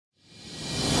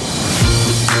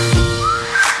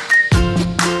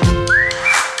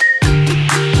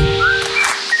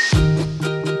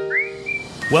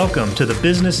Welcome to the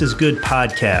Business is Good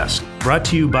podcast, brought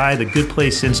to you by the Good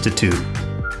Place Institute,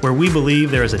 where we believe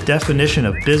there is a definition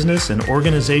of business and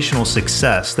organizational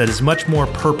success that is much more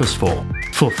purposeful,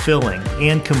 fulfilling,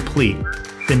 and complete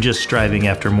than just striving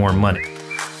after more money.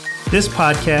 This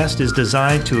podcast is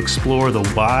designed to explore the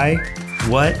why,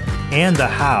 what, and the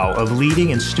how of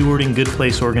leading and stewarding good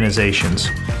place organizations,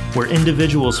 where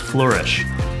individuals flourish,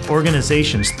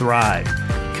 organizations thrive,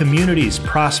 communities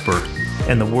prosper,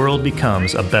 and the world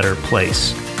becomes a better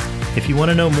place. If you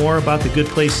want to know more about the Good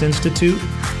Place Institute,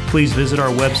 please visit our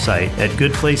website at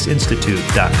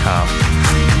goodplaceinstitute.com.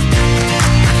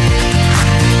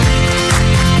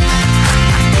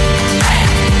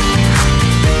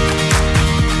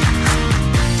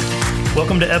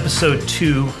 Welcome to episode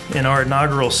 2 in our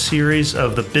inaugural series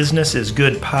of the Business is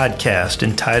Good podcast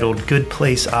entitled Good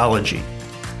Place-ology.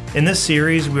 In this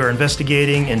series, we are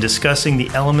investigating and discussing the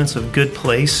elements of good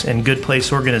place and good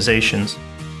place organizations.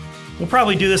 We'll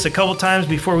probably do this a couple times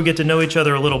before we get to know each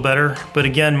other a little better, but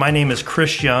again, my name is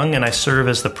Chris Young and I serve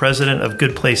as the president of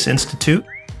Good Place Institute.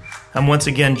 I'm once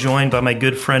again joined by my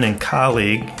good friend and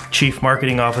colleague, Chief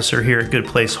Marketing Officer here at Good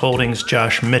Place Holdings,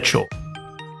 Josh Mitchell.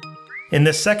 In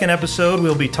this second episode,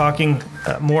 we'll be talking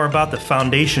more about the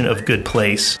foundation of Good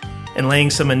Place and laying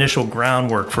some initial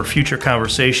groundwork for future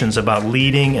conversations about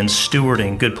leading and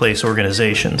stewarding good place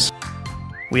organizations.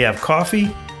 We have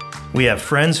coffee, we have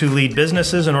friends who lead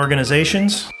businesses and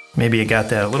organizations. Maybe you got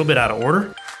that a little bit out of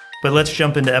order, but let's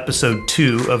jump into episode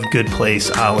 2 of Good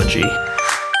Place-ology.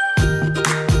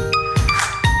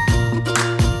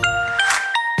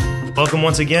 Welcome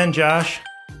once again, Josh.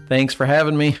 Thanks for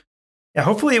having me. Yeah,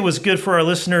 hopefully it was good for our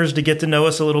listeners to get to know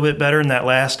us a little bit better in that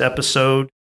last episode.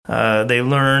 They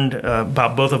learned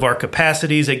about both of our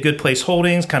capacities at Good Place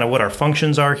Holdings, kind of what our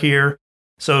functions are here.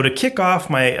 So to kick off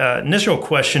my initial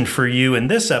question for you in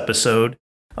this episode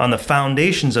on the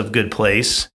foundations of Good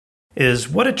Place is,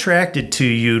 what attracted to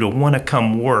you to want to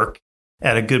come work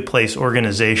at a Good Place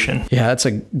organization? Yeah, that's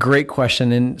a great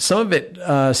question. And some of it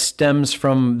stems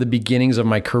from the beginnings of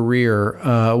my career.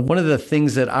 One of the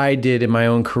things that I did in my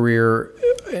own career,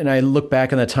 and I look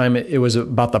back on that time, it was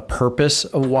about the purpose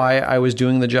of why I was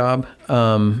doing the job.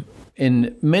 And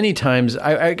many times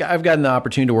I've gotten the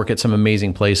opportunity to work at some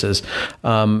amazing places,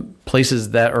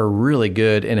 places that are really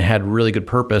good and had really good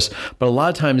purpose. But a lot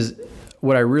of times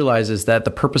what I realized is that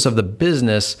the purpose of the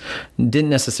business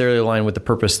didn't necessarily align with the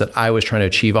purpose that I was trying to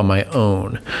achieve on my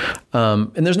own.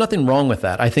 And there's nothing wrong with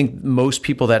that. I think most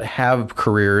people that have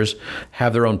careers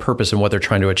have their own purpose in what they're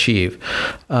trying to achieve.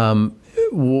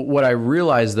 What I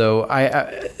realized, though,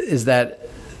 is that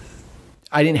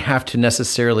I didn't have to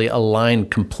necessarily align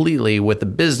completely with the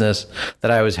business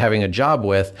that I was having a job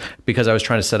with, because I was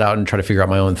trying to set out and try to figure out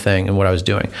my own thing and what I was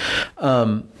doing.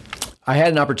 I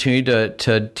had an opportunity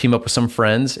to team up with some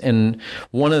friends, and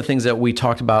one of the things that we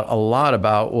talked about a lot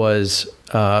about was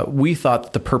we thought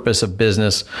that the purpose of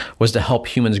business was to help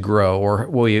humans grow, or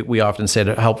we often say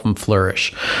to help them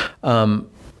flourish.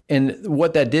 And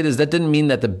what that did is that didn't mean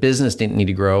that the business didn't need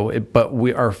to grow, but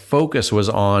our focus was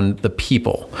on the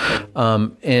people.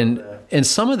 And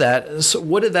some of that, so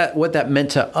what that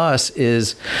meant to us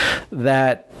is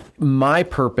that my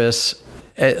purpose,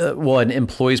 an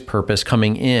employee's purpose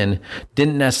coming in,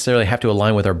 didn't necessarily have to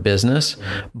align with our business,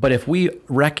 but if we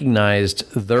recognized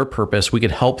their purpose, we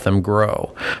could help them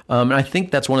grow. And I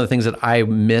think that's one of the things that I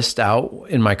missed out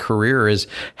in my career, is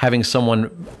having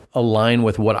someone align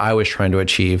with what I was trying to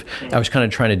achieve. I was kind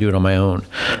of trying to do it on my own.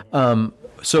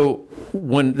 So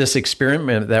when this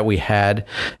experiment that we had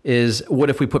is, what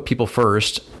if we put people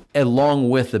first along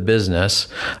with the business,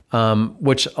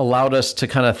 which allowed us to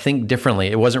kind of think differently.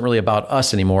 It wasn't really about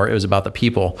us anymore. It was about the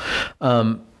people.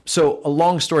 So a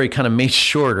long story kind of made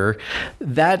shorter,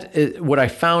 what I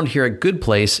found here at Good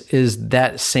Place is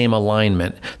that same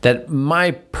alignment, that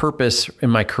my purpose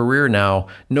in my career now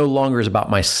no longer is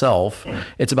about myself,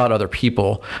 it's about other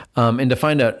people. And to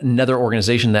find another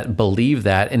organization that believed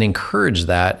that and encouraged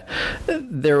that,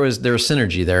 there was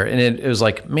synergy there. And it was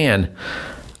like, man,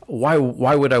 why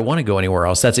would I want to go anywhere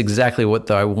else? That's exactly what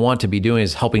I want to be doing,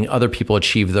 is helping other people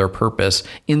achieve their purpose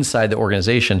inside the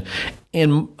organization.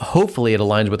 And hopefully it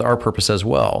aligns with our purpose as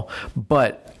well.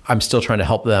 But I'm still trying to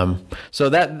help them. So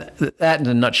that in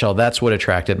a nutshell, that's what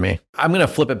attracted me. I'm going to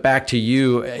flip it back to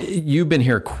you. You've been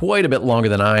here quite a bit longer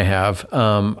than I have.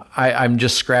 I'm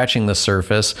just scratching the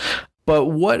surface. But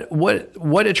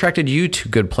what attracted you to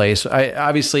Good Place?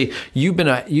 Obviously,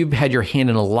 you've had your hand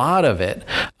in a lot of it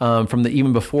from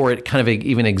even before it kind of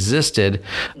even existed.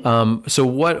 So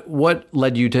what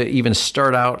led you to even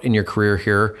start out in your career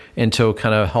here and to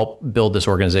kind of help build this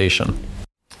organization?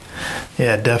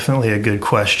 Yeah, definitely a good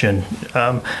question.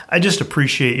 I just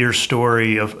appreciate your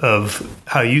story of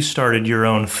how you started your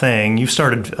own thing. You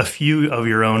started a few of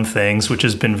your own things, which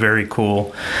has been very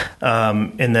cool.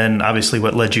 And then obviously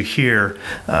what led you here.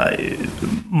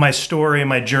 My story,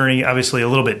 my journey, obviously a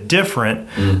little bit different,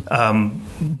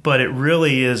 but it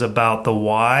really is about the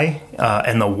why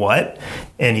and the what,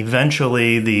 and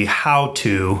eventually the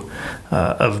how-to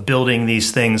of building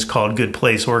these things called Good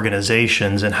Place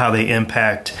organizations and how they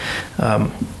impact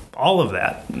all of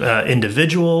that,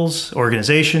 individuals,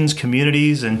 organizations,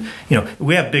 communities, and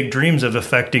we have big dreams of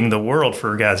affecting the world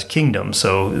for God's kingdom.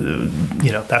 So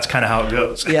that's kind of how it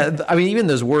goes. Yeah, I mean, even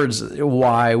those words,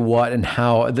 why, what, and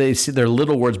how, they're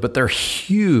little words, but they're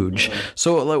huge.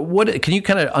 So, what can you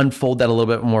kind of unfold that a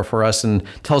little bit more for us and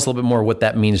tell us a little bit more what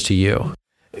that means to you?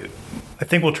 I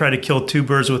think we'll try to kill two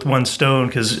birds with one stone,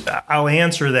 because I'll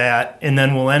answer that, and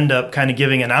then we'll end up kind of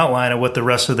giving an outline of what the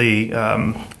rest of the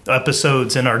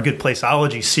episodes in our Good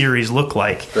Place-ology series look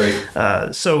like. Great.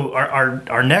 So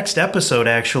our next episode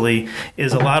actually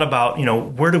is a lot about,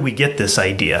 where do we get this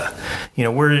idea?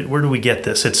 Where do we get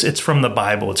this? It's from the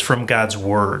Bible. It's from God's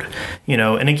Word.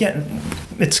 And again,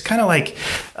 it's kind of like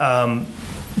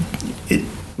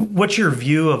what's your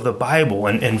view of the Bible?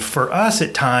 And for us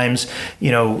at times,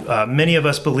 many of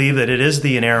us believe that it is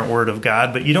the inerrant Word of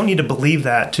God, but you don't need to believe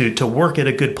that to work at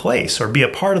a good place or be a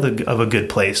part of a good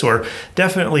place, or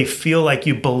definitely feel like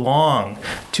you belong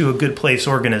to a good place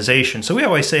organization. So we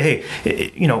always say,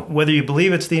 hey, whether you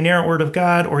believe it's the inerrant Word of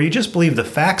God or you just believe the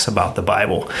facts about the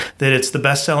Bible, that it's the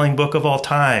best-selling book of all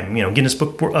time. Guinness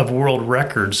Book of World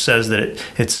Records says that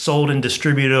it's sold and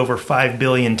distributed over 5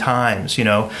 billion times.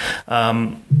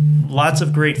 Lots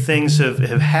of great things have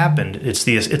happened. It's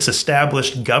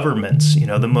established governments,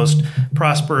 the most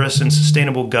prosperous and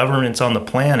sustainable governments on the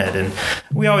planet. And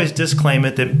we always disclaim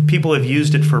it that people have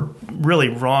used it for really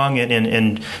wrong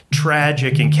and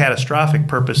tragic and catastrophic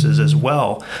purposes as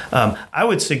well. I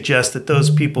would suggest that those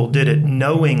people did it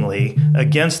knowingly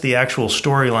against the actual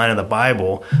storyline of the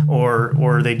Bible,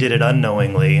 or they did it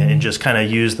unknowingly and just kind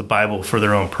of used the Bible for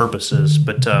their own purposes.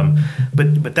 But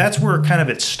that's where kind of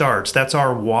it starts. That's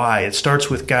our why. It starts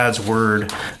with God's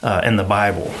Word and the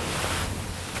Bible.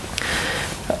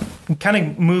 Kind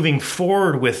of moving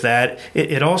forward with that,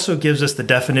 it also gives us the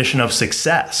definition of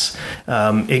success.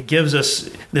 It gives us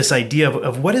this idea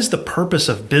of what is the purpose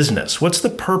of business? What's the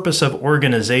purpose of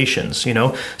organizations?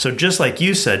 So just like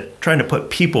you said, trying to put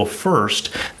people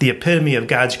first, the epitome of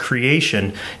God's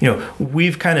creation,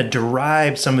 we've kind of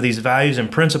derived some of these values and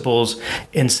principles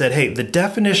and said, hey, the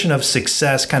definition of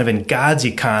success kind of in God's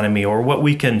economy, or what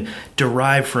we can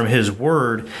derive from His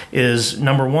Word, is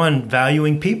number one,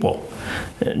 valuing people.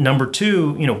 Number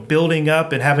two, building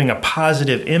up and having a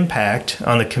positive impact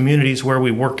on the communities where we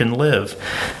work and live.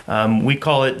 We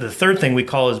call it, the third thing we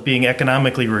call is being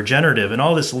economically regenerative. And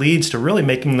all this leads to really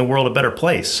making the world a better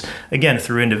place. Again,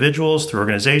 through individuals, through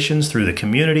organizations, through the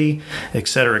community, et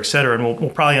cetera, et cetera. And we'll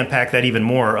probably unpack that even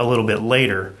more a little bit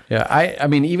later. Yeah, I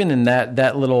mean, even in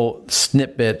that little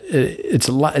snippet,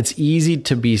 it's easy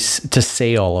to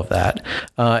say all of that.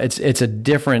 It's a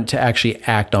different to actually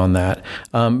act on that.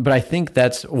 But I think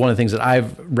that's one of the things that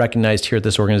I've recognized here at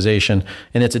this organization,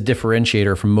 and it's a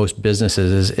differentiator from most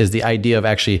businesses, is the idea of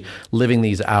actually living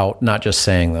these out, not just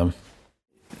saying them.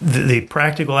 The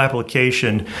practical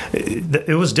application,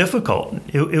 it was difficult.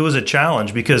 It was a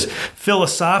challenge, because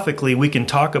philosophically we can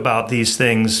talk about these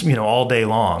things, all day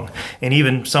long. And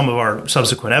even some of our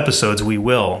subsequent episodes we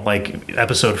will. Like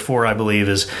episode 4, I believe,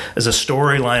 is a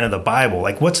storyline of the Bible.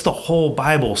 Like, what's the whole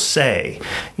Bible say?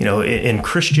 In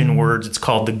Christian words, it's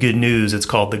called the good news. It's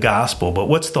called the gospel. But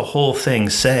what's the whole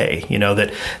thing say?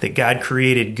 That God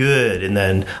created good, and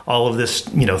then all of this,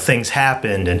 things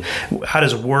happened. And how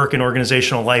does work and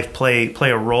organizational life play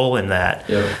a role in that?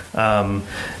 Yeah.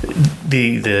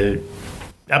 The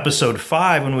episode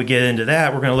 5, when we get into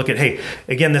that, we're going to look at, hey,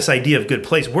 again, this idea of good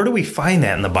place. Where do we find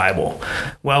that in the Bible?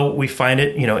 Well, we find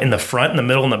it, in the front, in the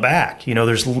middle, and the back.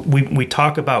 We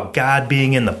talk about God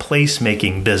being in the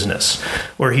placemaking business,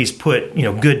 where He's put,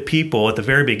 good people at the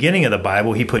very beginning of the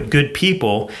Bible. He put good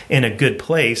people in a good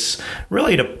place,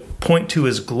 really to point to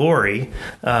His glory,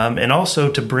 and also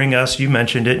to bring us, you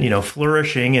mentioned it,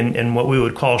 flourishing and what we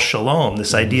would call shalom,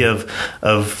 this idea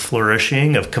of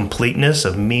flourishing, of completeness,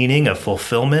 of meaning, of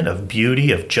fulfillment, of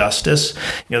beauty, of justice.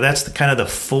 That's the kind of the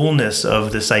fullness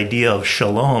of this idea of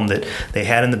shalom that they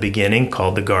had in the beginning,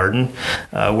 called the garden,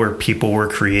 where people were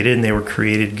created, and they were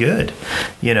created good,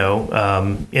 in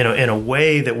a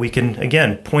way that we can,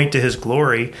 again, point to His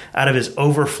glory. Out of His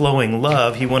overflowing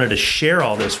love, He wanted to share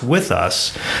all this with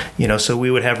us, So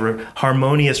we would have a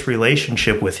harmonious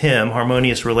relationship with Him,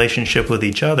 harmonious relationship with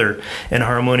each other, and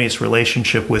harmonious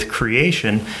relationship with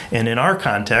creation. And in our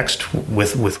context,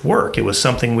 with work, it was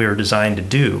something we were designed to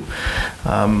do.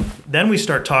 Then we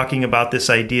start talking about this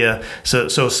idea. So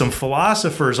some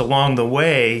philosophers along the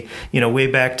way, way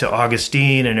back to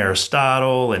Augustine and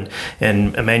Aristotle and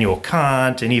Immanuel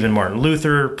Kant and even Martin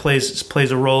Luther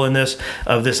plays a role in this,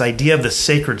 of this idea of the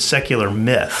sacred secular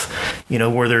myth,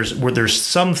 where there's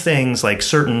some things like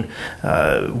certain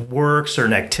work,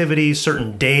 certain activities,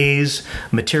 certain days,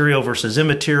 material versus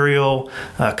immaterial,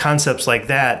 concepts like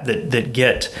that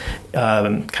get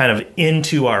kind of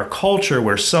into our culture,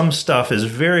 where some stuff is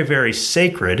very, very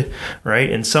sacred, right?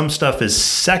 And some stuff is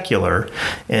secular.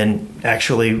 And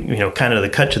actually, kind of the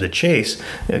cut to the chase,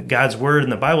 God's word in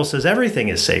the Bible says everything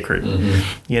is sacred.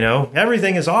 Mm-hmm.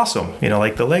 Everything is awesome,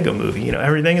 like the Lego movie,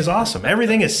 everything is awesome.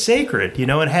 Everything is sacred,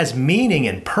 it has meaning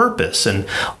and purpose and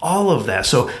all of that.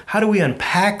 So how do we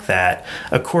unpack that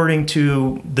according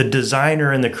to the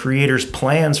designer and the creator's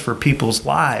plans for people's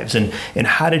lives? And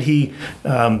how did he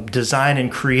design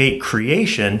and create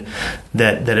creation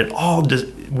that it all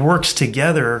works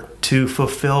together to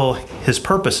fulfill his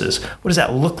purposes? What does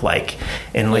that look like?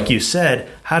 And like you said,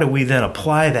 how do we then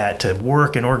apply that to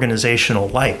work and organizational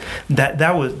life?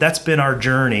 That's been our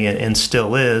journey and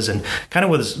still is, and kind of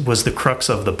was the crux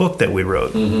of the book that we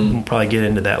wrote. Mm-hmm. We'll probably get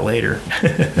into that later.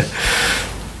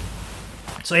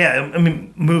 So yeah,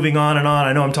 moving on and on.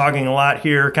 I know I'm talking a lot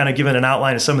here, kind of giving an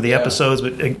outline of some of the episodes,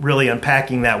 but really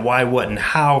unpacking that why, what, and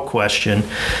how question.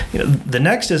 The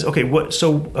next is, okay,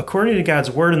 so according to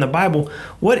God's word in the Bible,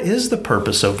 what is the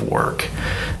purpose of work?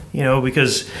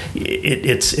 Because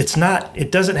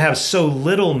it doesn't have so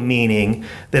little meaning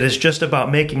that it's just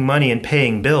about making money and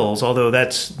paying bills, although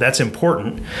that's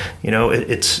important.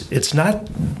 It's not.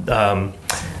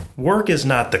 Work is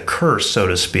not the curse, so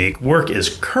to speak. Work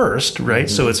is cursed, right?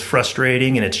 Mm-hmm. So it's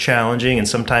frustrating and it's challenging and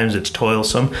sometimes it's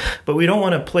toilsome. But we don't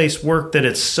want to place work that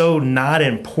it's so not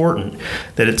important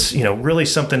that it's, really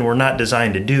something we're not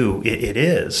designed to do. It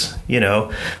is,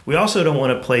 We also don't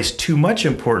want to place too much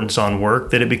importance on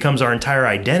work that it becomes our entire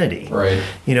identity. Right.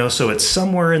 So it's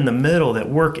somewhere in the middle that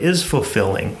work is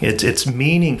fulfilling. It's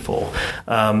meaningful.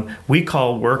 We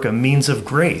call work a means of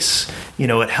grace.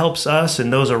 It helps us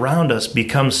and those around us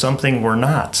become something we're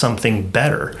not, something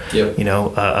better. Yep.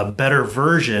 A better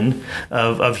version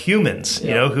of humans.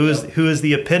 Who is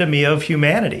the epitome of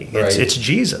humanity? It's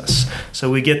Jesus. So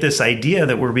we get this idea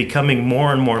that we're becoming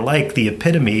more and more like the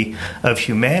epitome of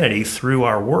humanity through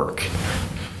our work.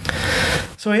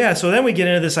 So then we get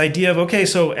into this idea of, okay,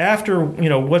 so after,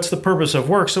 what's the purpose of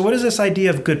work? So what is this idea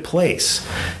of good place?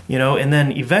 And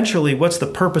then eventually, what's the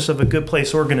purpose of a good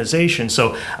place organization?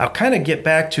 So I'll kind of get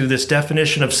back to this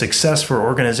definition of success for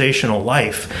organizational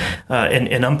life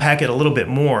and unpack it a little bit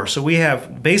more. So we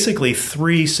have basically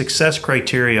 3 success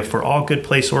criteria for all good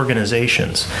place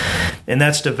organizations. And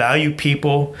that's to value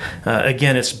people.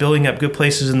 Again, it's building up good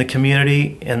places in the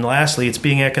community. And lastly, it's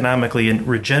being economically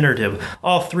regenerative.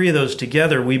 All 3 of those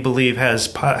together, we believe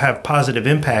have positive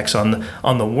impacts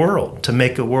on the world to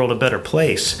make the world a better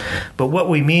place. But what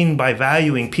we mean by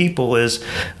valuing people is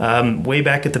way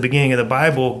back at the beginning of the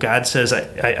Bible, God says,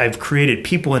 I've created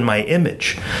people in my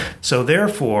image. So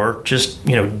therefore, just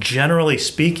generally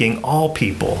speaking, all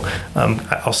people.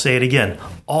 I'll say it again.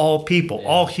 All people,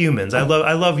 all humans. I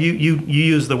love you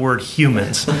use the word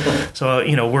humans. So,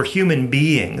 we're human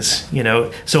beings,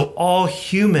 So all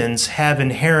humans have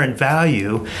inherent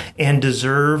value and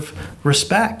deserve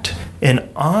respect and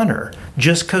honor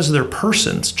just because they're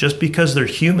persons, just because they're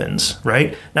humans,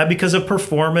 right? Not because of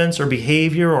performance or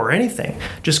behavior or anything,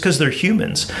 just because they're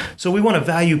humans. So we want to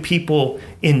value people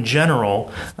in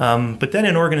general, but then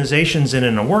in organizations and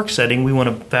in a work setting, we want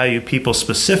to value people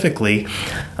specifically.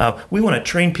 We want to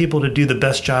train people to do the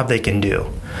best job they can do.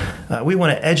 We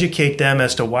want to educate them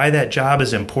as to why that job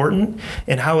is important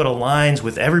and how it aligns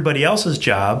with everybody else's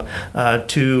job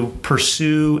to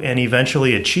pursue and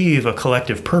eventually achieve a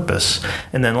collective purpose.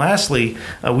 And then lastly,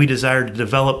 we desire to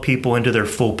develop people into their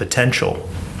full potential.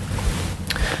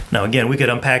 Now, again, we could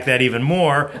unpack that even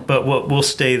more, but we'll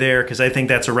stay there because I think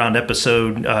that's around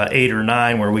episode 8 or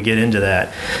 9 where we get into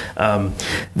that.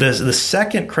 The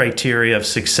second criteria of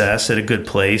success at a good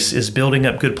place is building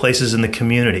up good places in the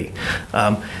community.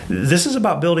 This is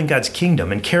about building God's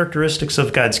kingdom and characteristics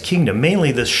of God's kingdom,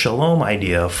 mainly this shalom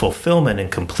idea of fulfillment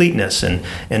and completeness and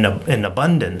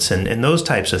abundance and those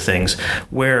types of things,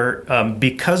 where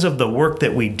because of the work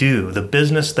that we do, the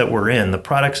business that we're in, the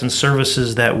products and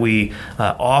services that we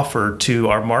offer, offer to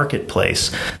our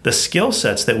marketplace, the skill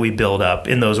sets that we build up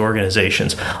in those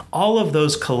organizations, all of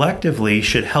those collectively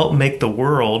should help make the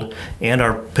world and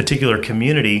our particular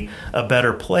community a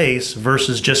better place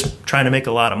versus just trying to make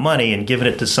a lot of money and giving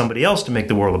it to somebody else to make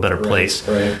the world a better place.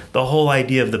 Right. The whole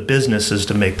idea of the business is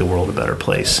to make the world a better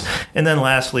place. And then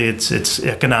lastly, it's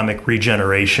economic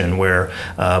regeneration, where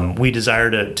we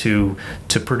desire to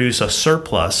produce a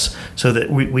surplus so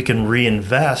that we can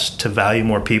reinvest to value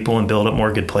more people and build up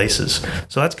more good places.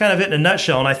 So that's kind of it in a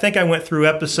nutshell. And I think I went through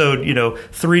episode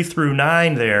 3 through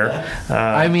 9 there.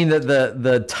 I mean,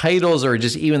 the titles or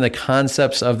just even the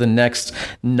concepts of the next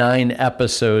 9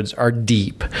 episodes are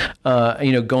deep.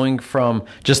 Going from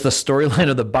just the storyline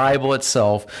of the Bible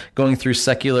itself, going through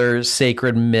secular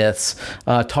sacred myths,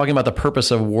 talking about the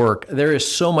purpose of work. There is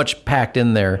so much packed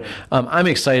in there. I'm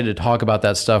excited to talk about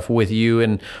that stuff with you,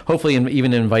 and hopefully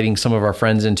even inviting some of our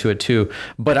friends into it too.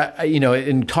 But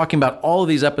in talking about all of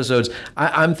these episodes,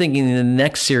 I'm thinking the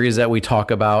next series that we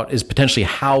talk about is potentially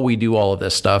how we do all of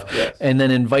this stuff. Yes. And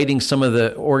then inviting some of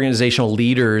the organizational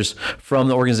leaders from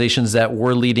the organizations that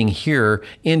we're leading here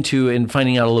into and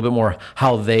finding out a little bit more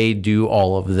how they do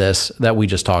all of this that we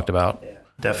just talked about.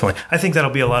 Definitely. I think that'll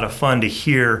be a lot of fun to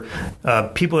hear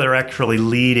people that are actually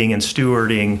leading and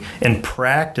stewarding and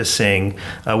practicing,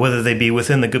 whether they be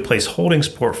within the Good Place Holdings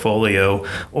portfolio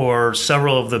or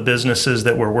several of the businesses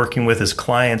that we're working with as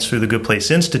clients through the Good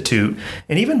Place Institute.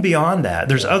 And even beyond that,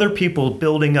 there's other people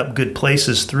building up good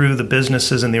places through the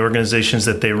businesses and the organizations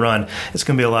that they run. It's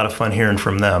going to be a lot of fun hearing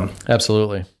from them.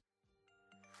 Absolutely.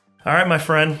 All right, my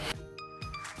friend.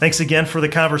 Thanks again for the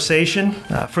conversation.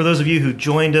 For those of you who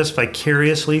joined us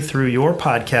vicariously through your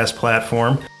podcast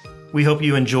platform, we hope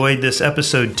you enjoyed this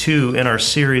episode 2 in our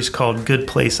series called Good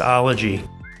Place-ology.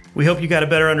 We hope you got a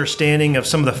better understanding of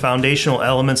some of the foundational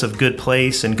elements of Good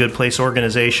Place and Good Place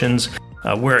organizations,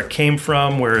 where it came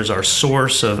from, where is our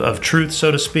source of truth, so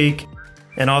to speak,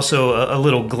 and also a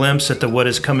little glimpse at what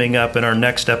is coming up in our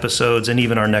next episodes and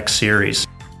even our next series.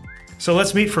 So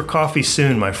let's meet for coffee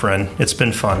soon, my friend. It's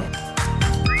been fun.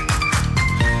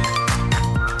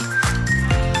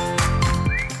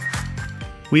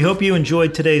 We hope you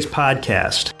enjoyed today's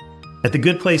podcast. At the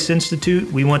Good Place Institute,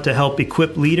 we want to help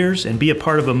equip leaders and be a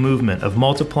part of a movement of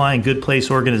multiplying Good Place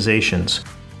organizations,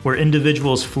 where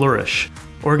individuals flourish,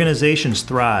 organizations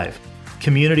thrive,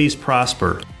 communities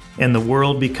prosper, and the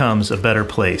world becomes a better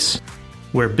place,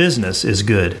 where business is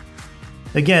good.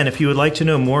 Again, if you would like to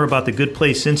know more about the Good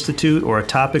Place Institute or a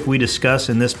topic we discuss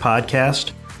in this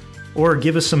podcast, or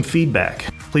give us some feedback,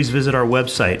 please visit our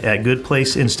website at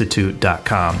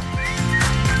goodplaceinstitute.com.